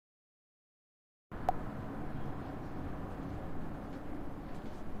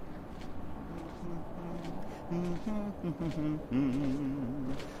Younger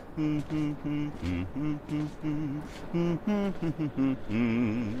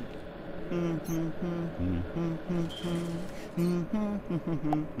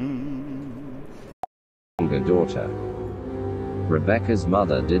daughter. Rebecca's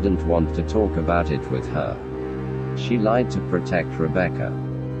mother didn't want to talk about it with her. She lied to protect Rebecca,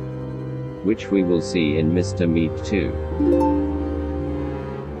 which we will see in Mr. Meat 2.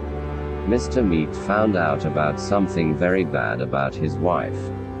 Mr. Meat found out about something very bad about his wife,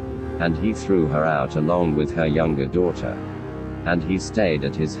 and he threw her out along with her younger daughter, and he stayed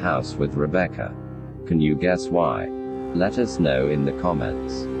at his house with Rebecca. Can you guess why? Let us know in the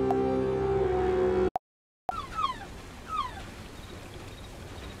comments.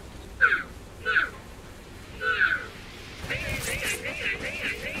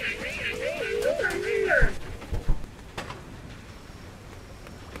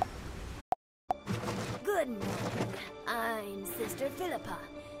 Good morning. I'm Sister Philippa,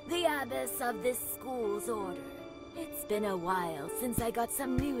 the abbess of this school's order. It's been a while since I got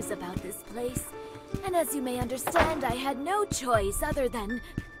some news about this place, and as you may understand, I had no choice other than...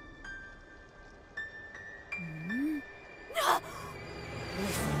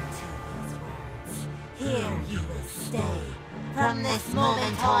 Listen to these words. Here you will stay. From this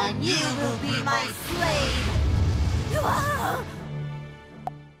moment on, you will be my slave.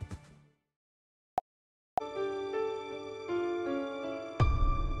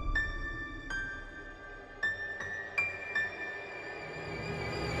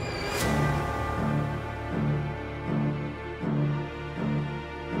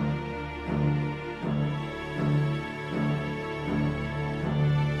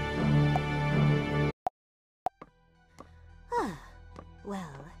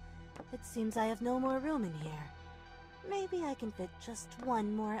 Well, it seems I have no more room in here. Maybe I can fit just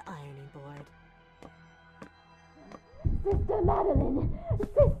one more ironing board. Sister Madeline!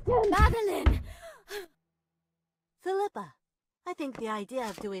 Sister Madeline! Philippa, I think the idea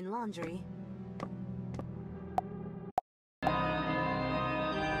of doing laundry...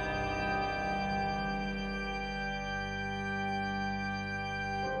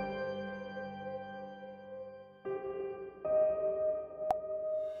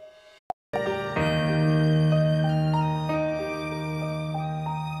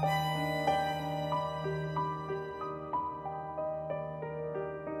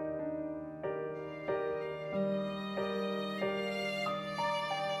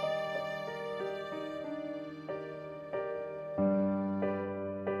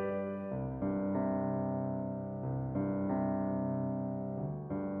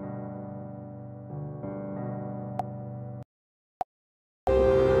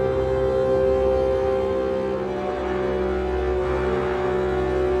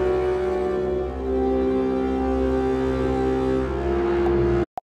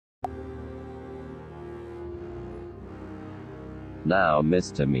 Now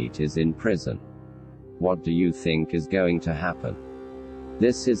Mr. Meat is in prison. What do you think is going to happen?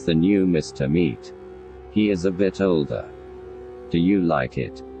 This is the new Mr. Meat. He is a bit older. Do you like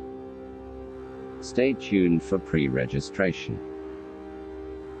it? Stay tuned for pre-registration.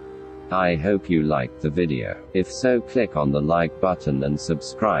 I hope you liked the video. If so, click on the like button and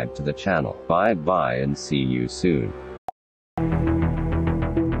subscribe to the channel. Bye bye and see you soon.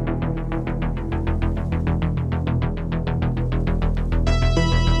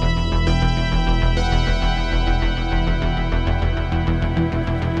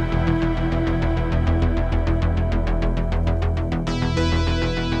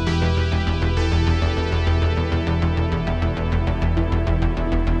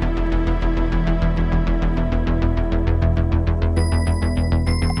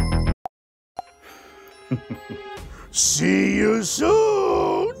 See you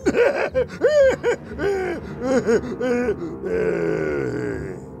soon!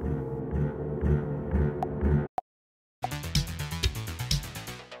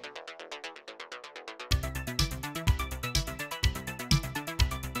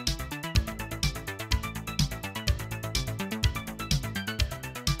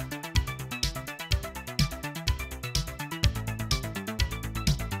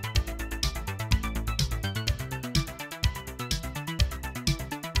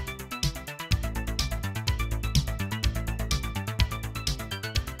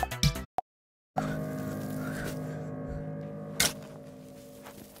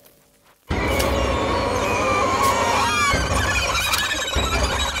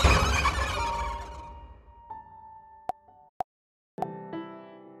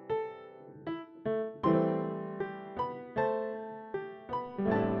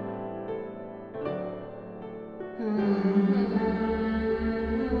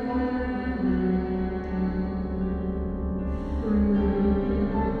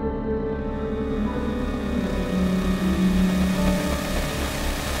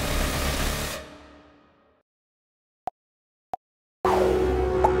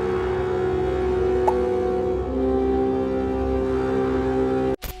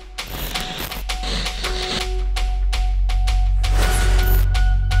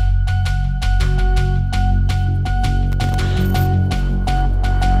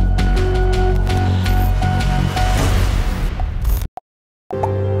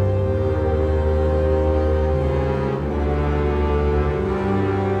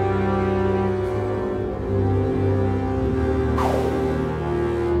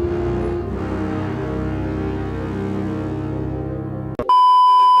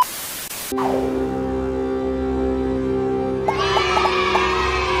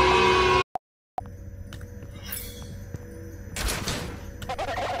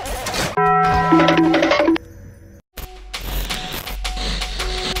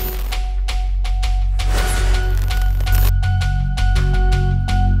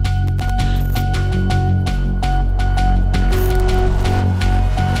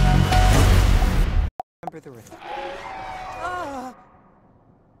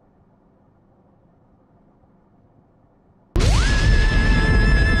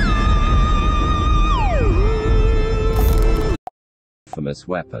 infamous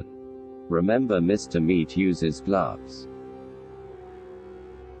weapon. Remember, Mr. Meat uses gloves.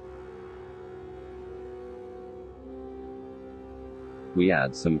 We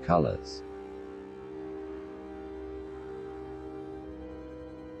add some colors.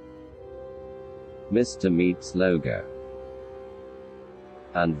 Mr. Meat's logo.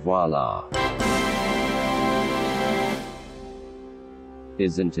 And voila!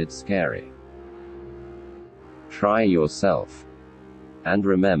 Isn't it scary? Try yourself. And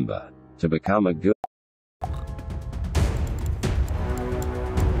remember, to become a good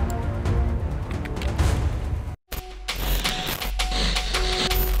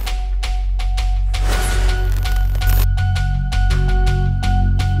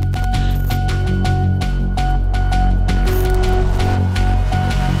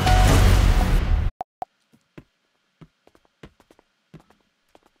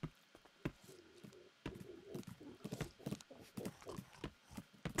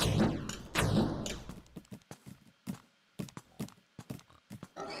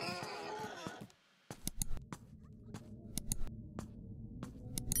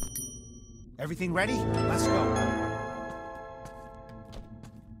Everything ready? Let's go.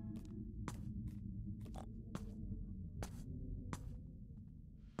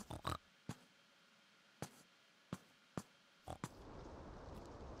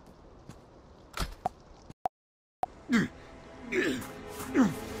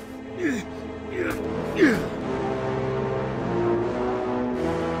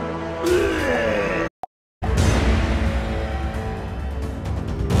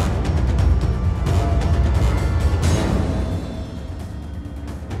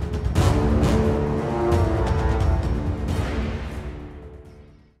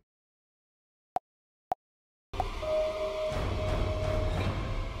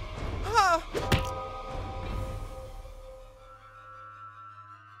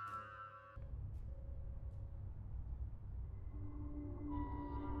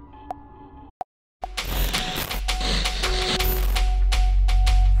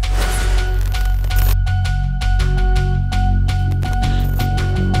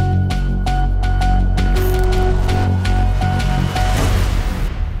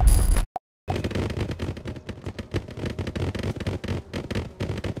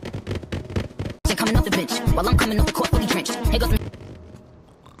 Coming off the bench while I'm coming off the court fully drenched. Here goes.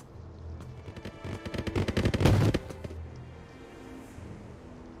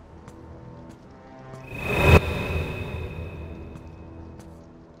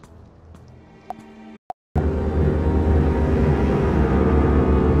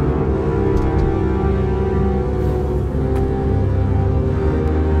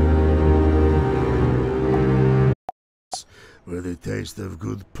 Where the taste of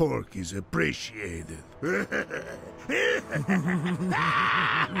good pork is appreciated.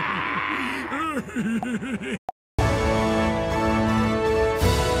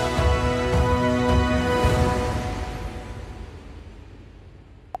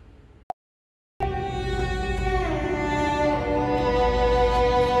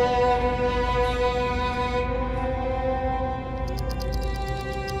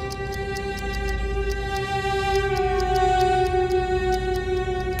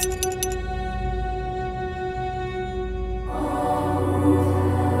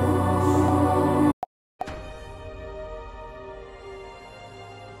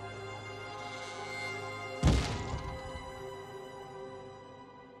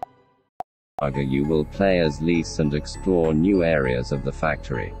 You will play as Lise and explore new areas of the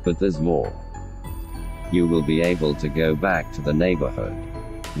factory, but there's more. You will be able to go back to the neighborhood.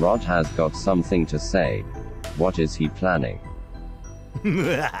 Rod has got something to say. What is he planning?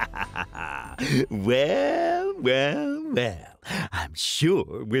 Well. I'm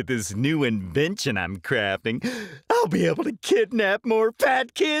sure with this new invention I'm crafting, I'll be able to kidnap more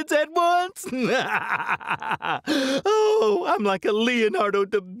fat kids at once. Oh, I'm like a Leonardo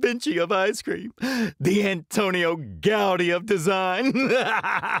da Vinci of ice cream, the Antonio Gaudi of design.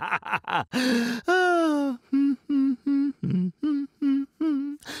 Oh.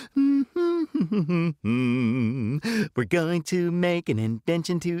 We're going to make an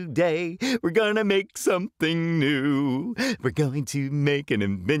invention today. We're gonna make something new. We're going to make an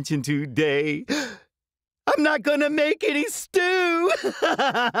invention today. I'm not gonna make any stew.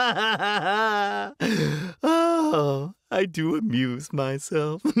 Oh, I do amuse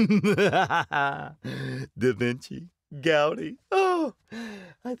myself. Da Vinci, Gaudi. Oh,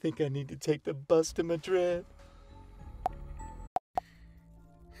 I think I need to take the bus to Madrid.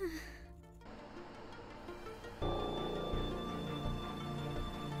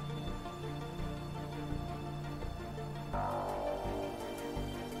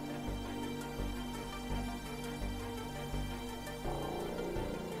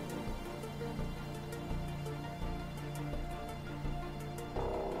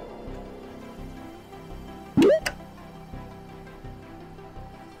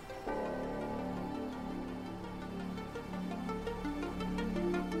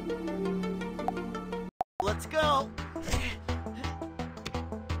 Let's go.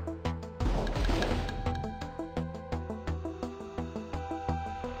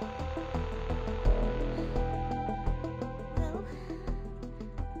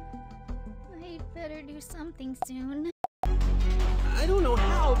 Well, I better do something soon. I don't know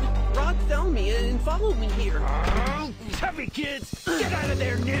how, but Rod found me and followed me here. Heavy kids, get out of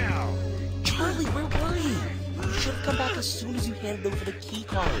there now! Charlie, where were you? You should have come back as soon as you handed over the key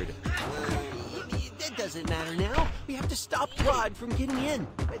card. That doesn't matter now. We have to stop Rod from getting in.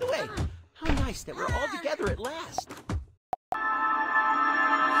 By the way, how nice that we're all together at last.